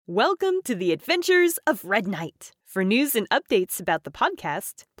Welcome to the adventures of Red Knight. For news and updates about the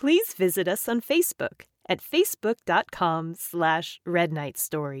podcast, please visit us on Facebook at facebook.com/Red Knight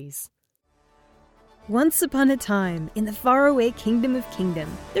Stories. Once upon a time, in the faraway kingdom of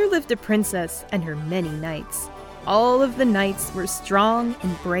Kingdom, there lived a princess and her many knights. All of the knights were strong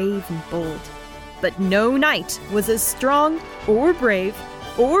and brave and bold. But no knight was as strong or brave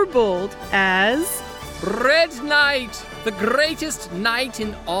or bold as... Red Knight, the greatest knight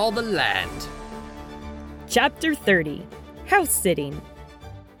in all the land. Chapter 30, House Sitting.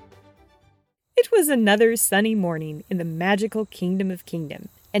 It was another sunny morning in the magical Kingdom of Kingdom,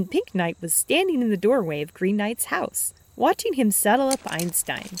 and Pink Knight was standing in the doorway of Green Knight's house, watching him saddle up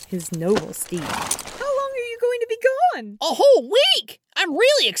Einstein, his noble steed. How long are you going to be gone? A whole week! I'm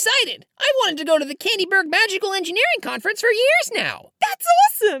really excited! I wanted to go to the Candyburg Magical Engineering Conference for years now! That's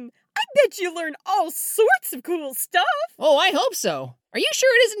awesome! I bet you learn all sorts of cool stuff! Oh, I hope so. Are you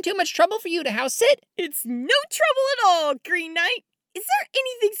sure it isn't too much trouble for you to house sit? It's no trouble at all, Green Knight. Is there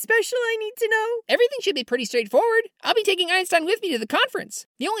anything special I need to know? Everything should be pretty straightforward. I'll be taking Einstein with me to the conference.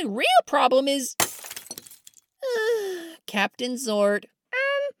 The only real problem is... Captain Zort.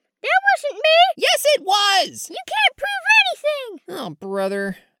 That wasn't me! Yes, it was! You can't prove anything! Oh,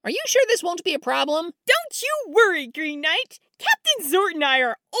 brother. Are you sure this won't be a problem? Don't you worry, Green Knight. Captain Zort and I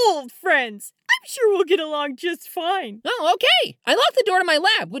are old friends. I'm sure we'll get along just fine. Oh, okay. I locked the door to my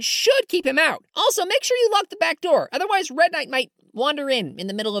lab, which should keep him out. Also, make sure you lock the back door. Otherwise, Red Knight might wander in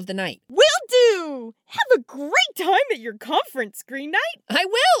the middle of the night. Will do! Have a great time at your conference, Green Knight. I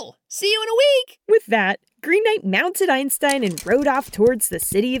will! See you in a week! With that, Green Knight mounted Einstein and rode off towards the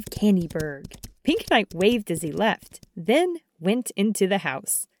city of Candyburg. Pink Knight waved as he left, then went into the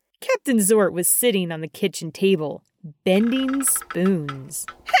house. Captain Zort was sitting on the kitchen table, bending spoons.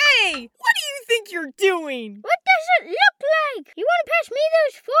 Hey! What do you think you're doing? What does it look like? You want to pass me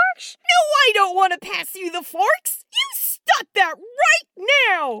those forks? No, I don't want to pass you the forks! You stop that right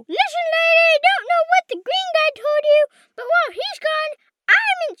now! Listen, lady, I don't know what the green guy told you, but while he's gone,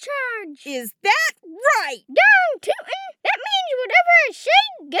 I'm in charge. Is that right? Darn tootin'! That means whatever I say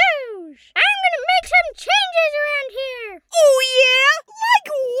goes. I'm gonna make some changes around here. Oh yeah? Like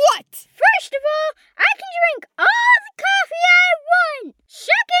what? First of all, I can drink all the coffee I want.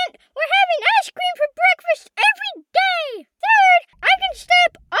 Second, we're having ice cream for breakfast every day. Third, I can stay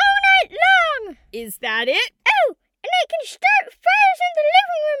up all night long. Is that it? Oh, and I can start fires in the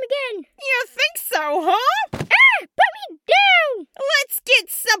living room again. You think so, huh? Put me down. Let's get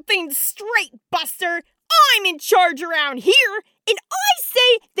something straight, Buster. I'm in charge around here, and I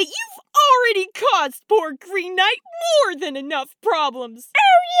say that you've already caused poor Green Knight more than enough problems.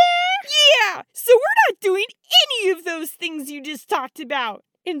 Oh, yeah? Yeah, so we're not doing any of those things you just talked about.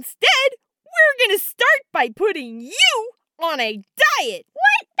 Instead, we're gonna start by putting you on a diet.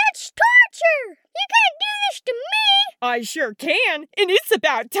 What? That's torture. You can't do this to me. I sure can, and it's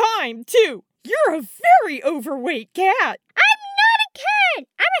about time, too. You're a very overweight cat. I'm not a cat.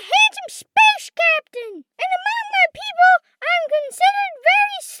 I'm a handsome space captain. And among my people, I'm considered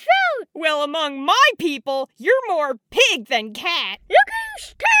very svelte. Well, among my people, you're more pig than cat. Look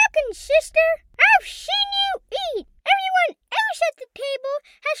who's talking, sister. I've seen you eat. Everyone else at the table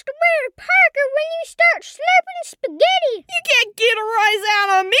has to wear a parka when you start slurping spaghetti. You can't get a rise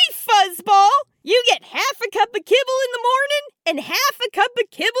out of me, fuzzball. You get half a cup of kibble in the morning and half a cup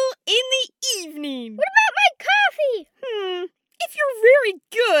of kibble in the evening. What about my coffee? If you're very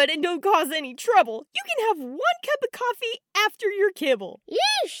good and don't cause any trouble, you can have 1 cup of coffee after your kibble.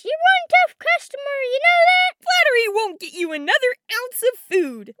 Yeesh, you're one tough customer, you know that? Flattery won't get you another ounce of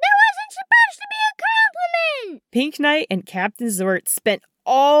food. That wasn't supposed to be a compliment. Pink Knight and Captain Zort spent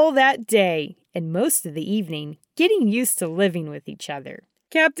all that day and most of the evening getting used to living with each other.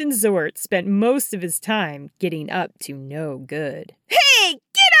 Captain Zort spent most of his time getting up to no good. Hey,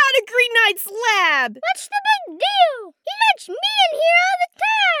 get out of Green Knight's lab! What's the big deal? He lets me in here all the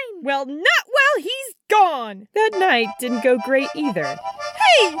time. Well, not while he's gone. That night didn't go great either.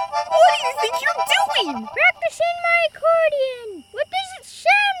 Hey, what do you think you're doing? Practicing my accordion. What does it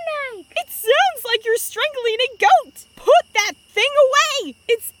sound like? It sounds like you're strangling a goat. Put that thing away.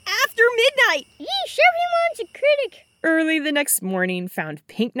 It's after midnight. Yeesh, everyone's a critic. Early the next morning found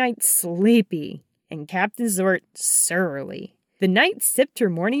Pink Knight sleepy and Captain Zort surly. The knight sipped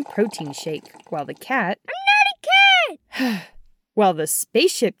her morning protein shake while the cat... I'm not a cat! while the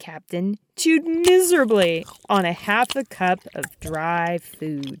spaceship captain chewed miserably on a half a cup of dry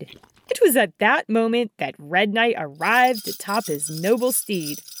food. It was at that moment that Red Knight arrived atop his noble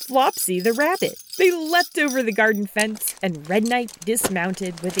steed, Flopsy the rabbit. They leapt over the garden fence, and Red Knight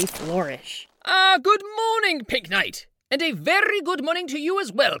dismounted with a flourish. Good morning, Pink Knight. And a very good morning to you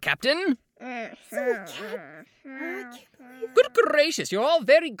as well, Captain. Good gracious, you're all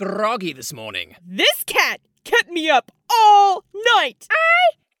very groggy this morning. This cat kept me up all night.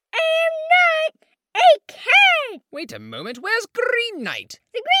 I am not a cat. Wait a moment, where's Green Knight?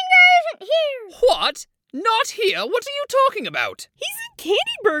 The green guy isn't here. What? Not here? What are you talking about? He's in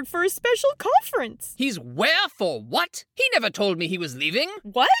Candyburg for a special conference. He's where for what? He never told me he was leaving.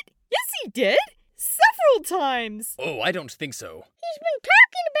 What? Yes, he did. Several times. Oh, I don't think so. He's been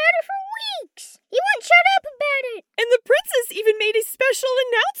talking about it for weeks. He won't shut up about it. And the princess even made a special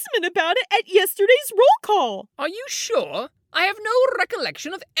announcement about it at yesterday's roll call. Are you sure? I have no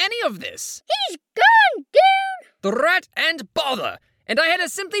recollection of any of this. He's gone, dude. Drat and bother! And I had a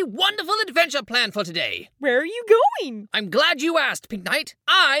simply wonderful adventure planned for today. Where are you going? I'm glad you asked, Pink Knight.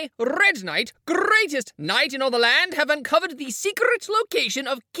 I, Red Knight, greatest knight in all the land, have uncovered the secret location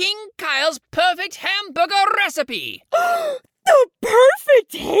of King Kyle's perfect hamburger recipe. The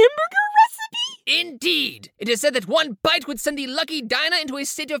perfect hamburger recipe? Indeed. It is said that one bite would send the lucky diner into a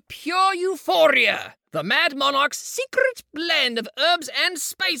state of pure euphoria. The Mad Monarch's secret blend of herbs and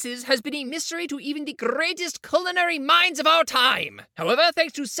spices has been a mystery to even the greatest culinary minds of our time. However,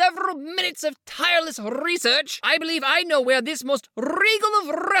 thanks to several minutes of tireless research, I believe I know where this most regal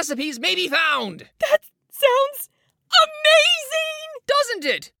of recipes may be found. That sounds amazing! Doesn't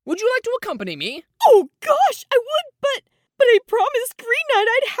it? Would you like to accompany me? Oh gosh, I would, but I promised Green Knight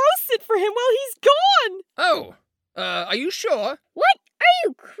I'd house sit for him while he's gone. Oh, are you sure? What? Are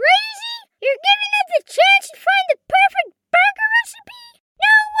you crazy? You're giving up the chance to find the perfect burger recipe?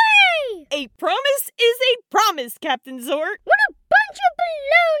 No way! A promise is a promise, Captain Zort. What a bunch of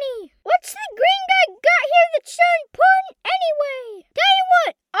baloney! What's the green guy got here that's so important anyway? Tell you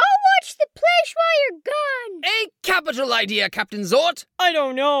what, I'll watch the place while you're gone. A capital idea, Captain Zort. I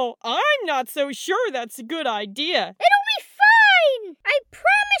don't know. I'm not so sure that's a good idea. It'll be fine! I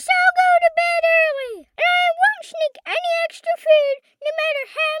promise I'll go to bed early, and I won't sneak any extra food, no matter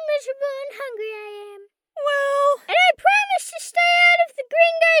how miserable and hungry I am. Well, And I promise to stay out of the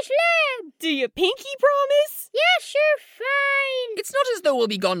green guy's lab. do you pinky promise? Yeah, sure, fine. It's not as though we'll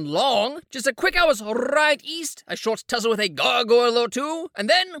be gone long. Just a quick hour's ride east, a short tussle with a gargoyle or two, and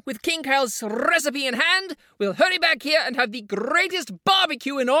then, with King Kyle's recipe in hand, we'll hurry back here and have the greatest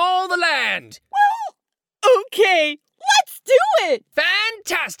barbecue in all the land. Okay, let's do it!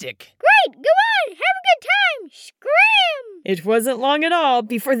 Fantastic! Great, go on, have a good time. Scram! It wasn't long at all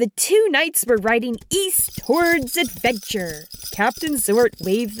before the two knights were riding east towards adventure. Captain Zort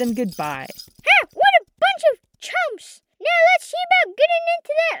waved them goodbye. Ha, what a bunch of chumps. Now let's see about getting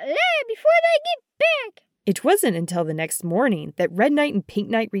into that lab before they get back. It wasn't until the next morning that Red Knight and Pink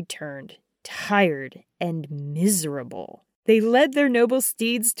Knight returned, tired and miserable. They led their noble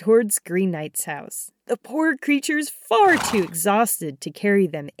steeds towards Green Knight's house, the poor creatures far too exhausted to carry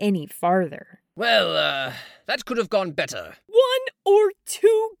them any farther. Well, that could have gone better. 1 or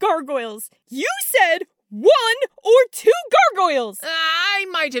 2 gargoyles. You said 1 or 2 gargoyles. I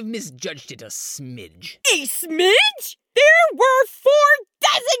might have misjudged it a smidge. A smidge? There were 4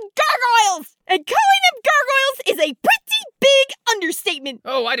 dozen gargoyles! And calling them gargoyles is a pretty big understatement.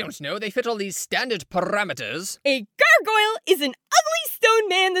 Oh, I don't know. They fit all these standard parameters. A gargoyle is an ugly stone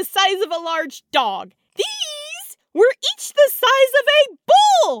man the size of a large dog. These were each the size of a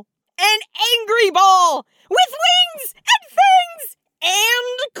bull! An angry bull! With wings and fangs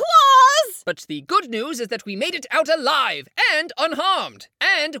and claws! But the good news is that we made it out alive and unharmed.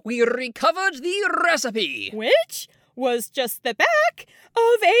 And we recovered the recipe. Which was just the back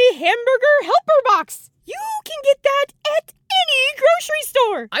of a hamburger helper box. You can get that at any grocery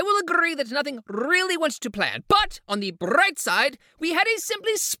store. I will agree that nothing really went to plan, but on the bright side, we had a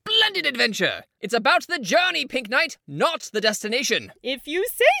simply splendid adventure. It's about the journey, Pink Knight, not the destination. If you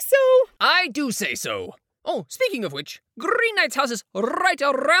say so. I do say so. Oh, speaking of which, Green Knight's house is right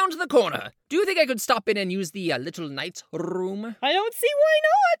around the corner. Do you think I could stop in and use the little knight's room? I don't see why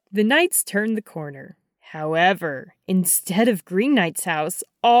not. The knights turned the corner. However, instead of Green Knight's house,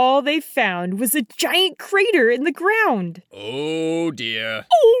 all they found was a giant crater in the ground. Oh, dear.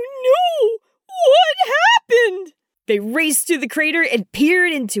 Oh no! What happened? They raced to the crater and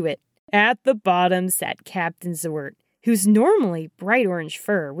peered into it. At the bottom sat Captain Zort, whose normally bright orange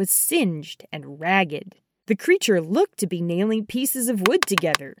fur was singed and ragged. The creature looked to be nailing pieces of wood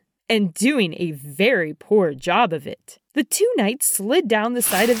together, and doing a very poor job of it. The two knights slid down the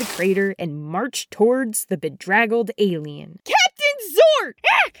side of the crater and marched towards the bedraggled alien. Captain Zort!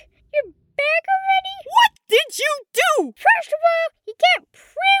 Heck, you're back already? What did you do? First of all, you can't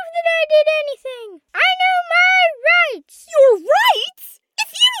prove that I did anything. I know my rights. Your rights?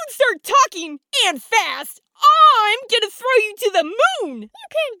 If you don't start talking, and fast, I'm gonna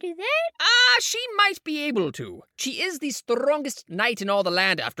do that? She might be able to. She is the strongest knight in all the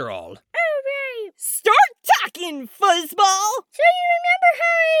land, after all. Oh, right. Start talking, fuzzball! So you remember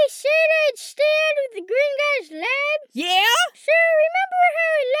how I said I'd stay out of the green guy's lab? Yeah? So remember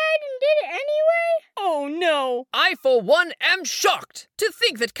how I lied and did it anyway? Oh no. I, for one, am shocked to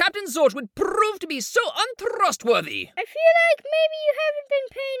think that Captain Zort would prove to be so untrustworthy. I feel like maybe you haven't been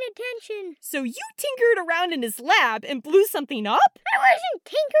paying attention. So you tinkered around in his lab and blew something up? I wasn't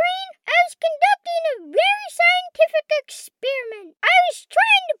tinkering. I was conducting a very scientific experiment. I was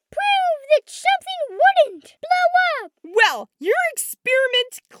trying to prove that something wouldn't blow up. Well, your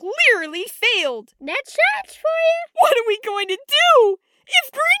experiment clearly failed. That's science for you. What are we going to do?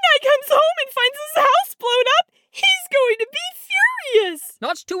 If Green Knight comes home and finds his house blown up, he's going to be furious.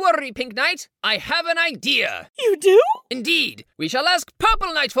 Not to worry, Pink Knight. I have an idea. You do? Indeed. We shall ask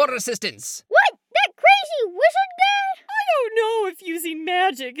Purple Knight for assistance. What? That crazy wizard guy? I don't know if using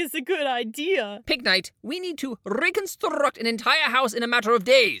magic is a good idea. Pink Knight, we need to reconstruct an entire house in a matter of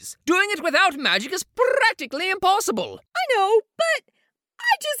days. Doing it without magic is practically impossible. I know, but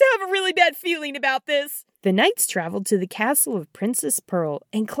I just have a really bad feeling about this. The knights traveled to the castle of Princess Pearl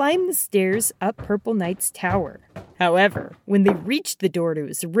and climbed the stairs up Purple Knight's tower. However, when they reached the door to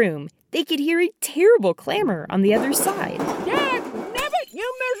his room, they could hear a terrible clamor on the other side. Dag nabbit,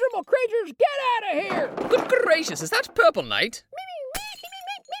 you miserable creatures, get out of here! Good gracious, is that Purple Knight?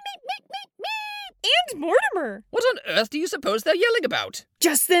 And Mortimer! What on earth do you suppose they're yelling about?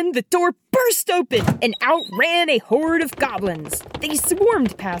 Just then, the door burst open, and out ran a horde of goblins. They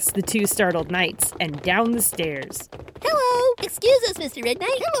swarmed past the two startled knights and down the stairs. Hello. Excuse us, Mr. Red Knight.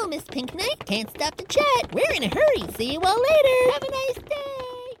 Hello, Miss Pink Knight. Can't stop to chat. We're in a hurry. See you all later. Have a nice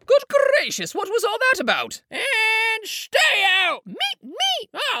day. Good gracious, what was all that about? And stay out! Meet!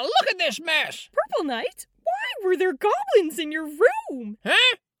 Oh, look at this mess! Purple Knight, why were there goblins in your room?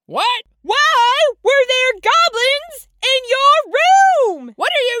 Huh? What? Why were there goblins in your room? What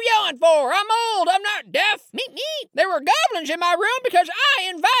are you yelling for? I'm old. I'm not deaf. Meet! There were goblins in my room because I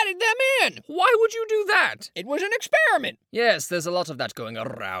invited them in. Why would you do that? It was an experiment. Yes, there's a lot of that going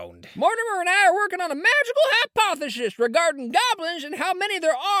around. Mortimer and I are working on a magical hypothesis regarding goblins and how many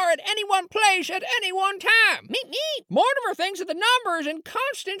there are at any one place at any one time. Meet! Mortimer thinks that the number is in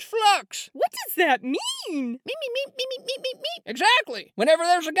constant flux. What does that mean? Meet! Exactly. Whenever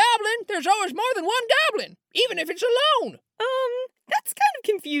there's a goblin, there's always more than one goblin, even if it's alone. That's kind of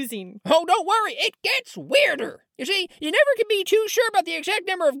confusing. Oh, don't worry, it gets weirder. You see, you never can be too sure about the exact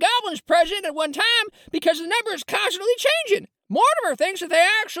number of goblins present at one time because the number is constantly changing. Mortimer thinks that they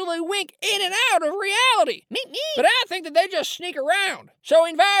actually wink in and out of reality. Meet! But I think that they just sneak around. So I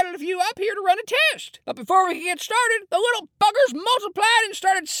invited a few up here to run a test. But before we could get started, the little buggers multiplied and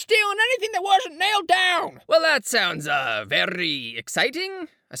started stealing anything that wasn't nailed down. Well, that sounds, very exciting,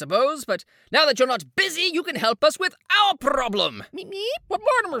 I suppose, but now that you're not busy, you can help us with our problem. Meet! What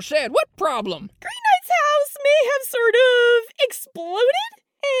Mortimer said, what problem? Green Knight's house may have sort of exploded,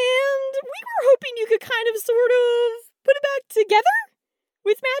 and we were hoping you could kind of sort of put it back together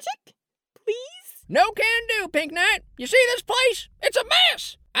with magic, please? No can do, Pink Knight. You see this place? It's a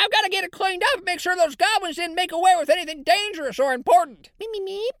mess. I've got to get it cleaned up and make sure those goblins didn't make away with anything dangerous or important.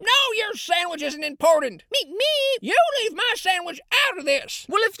 Meep. No, your sandwich isn't important. Meep. You leave my sandwich out of this.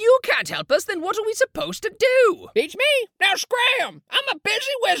 Well, if you can't help us, then what are we supposed to do? Beats me. Now scram. I'm a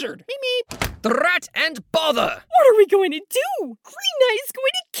busy wizard. Meep. Drat and bother! What are we going to do? Green Knight's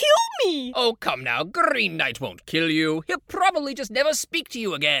going to kill me! Oh, come now, Green Knight won't kill you. He'll probably just never speak to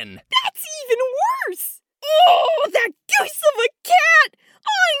you again. That's even worse! Oh, that goose of a cat!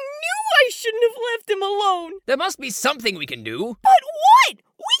 I knew I shouldn't have left him alone! There must be something we can do. But what?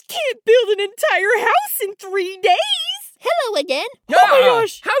 We can't build an entire house in 3 days! Hello again. Oh my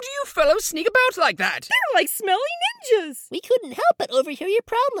gosh! How do you fellows sneak about like that? They're like smelly ninjas! We couldn't help but overhear your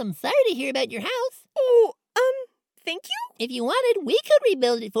problem. Sorry to hear about your house. Oh, thank you? If you wanted, we could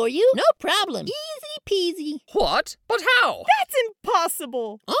rebuild it for you. No problem. Easy peasy. What? But how? That's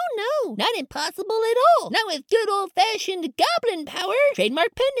impossible! Oh no, not impossible at all. Not with good old-fashioned goblin power. Trademark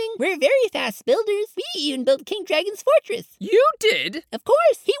pending. We're very fast builders. We even built King Dragon's fortress. You did? Of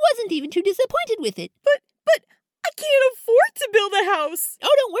course, he wasn't even too disappointed with it. But I can't afford to build a house!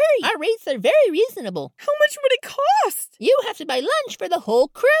 Oh, don't worry. Our rates are very reasonable. How much would it cost? You have to buy lunch for the whole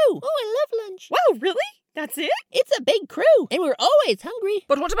crew. Oh, I love lunch. Wow, really? That's it? It's a big crew, and we're always hungry.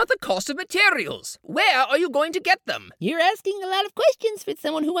 But what about the cost of materials? Where are you going to get them? You're asking a lot of questions for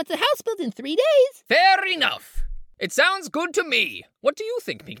someone who wants a house built in 3 days. Fair enough. It sounds good to me. What do you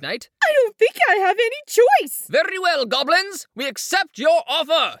think, Pink Knight? I don't think I have any choice! Very well, goblins. We accept your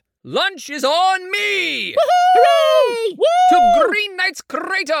offer. Lunch is on me! Hooray! To Green Knight's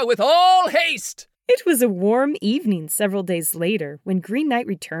crater with all haste! It was a warm evening several days later when Green Knight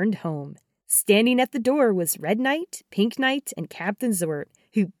returned home. Standing at the door was Red Knight, Pink Knight, and Captain Zort,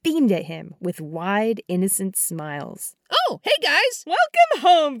 who beamed at him with wide, innocent smiles. Oh, hey guys! Welcome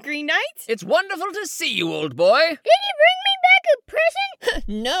home, Green Knight. It's wonderful to see you, old boy. Did you bring me back a present?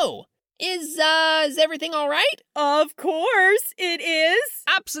 No. Is everything all right? Of course it is.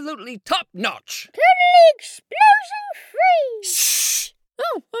 Absolutely top-notch. Totally explosion-free. Shh!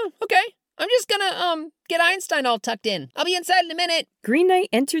 Oh, okay. I'm just gonna, get Einstein all tucked in. I'll be inside in a minute. Green Knight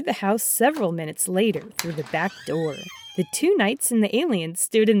entered the house several minutes later through the back door. The two knights and the alien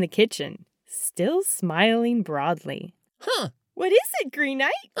stood in the kitchen, still smiling broadly. Huh. What is it, Green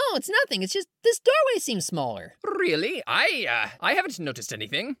Knight? Oh, it's nothing. It's just this doorway seems smaller. Really? I haven't noticed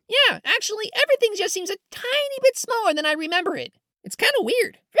anything. Yeah, actually, everything just seems a tiny bit smaller than I remember it. It's kind of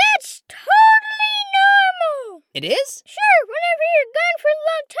weird. That's totally normal. It is? Sure, whenever you're gone for a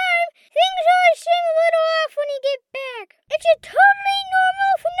long time, things always seem a little off when you get back. It's a totally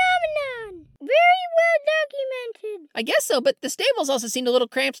normal phenomenon. Very well documented. I guess so, but the stables also seemed a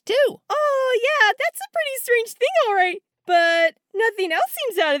little cramped too. Oh, yeah, that's a pretty strange thing, all right. But nothing else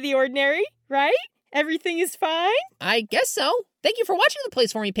seems out of the ordinary, right? Everything is fine? I guess so. Thank you for watching the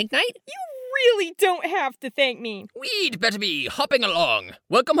place for me, Pink Knight. You really don't have to thank me. We'd better be hopping along.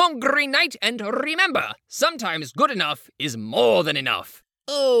 Welcome home, Green Knight, and remember, sometimes good enough is more than enough.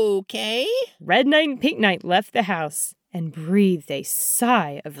 Okay. Red Knight and Pink Knight left the house and breathed a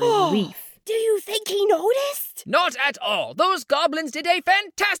sigh of relief. Do you think he noticed? Not at all. Those goblins did a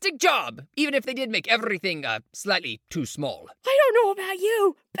fantastic job, even if they did make everything slightly too small. I don't know about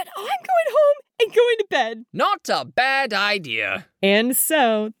you, but I'm going home and going to bed. Not a bad idea. And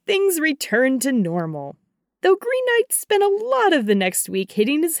so, things returned to normal. Though Green Knight spent a lot of the next week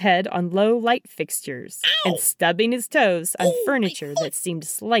hitting his head on low light fixtures and stubbing his toes on furniture that seemed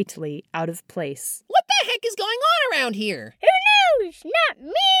slightly out of place. What the heck is going on around here? Who knows? Not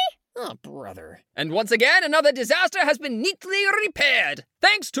me. Oh, brother. And once again, another disaster has been neatly repaired,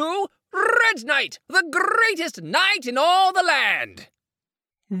 thanks to Red Knight, the greatest knight in all the land.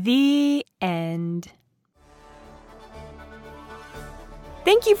 The end.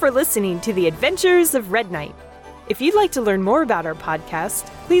 Thank you for listening to The Adventures of Red Knight. If you'd like to learn more about our podcast,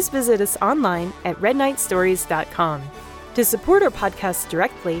 please visit us online at redknightstories.com. To support our podcast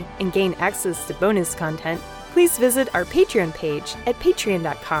directly and gain access to bonus content, please visit our Patreon page at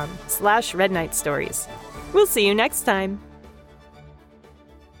patreon.com/redknightstories. We'll see you next time.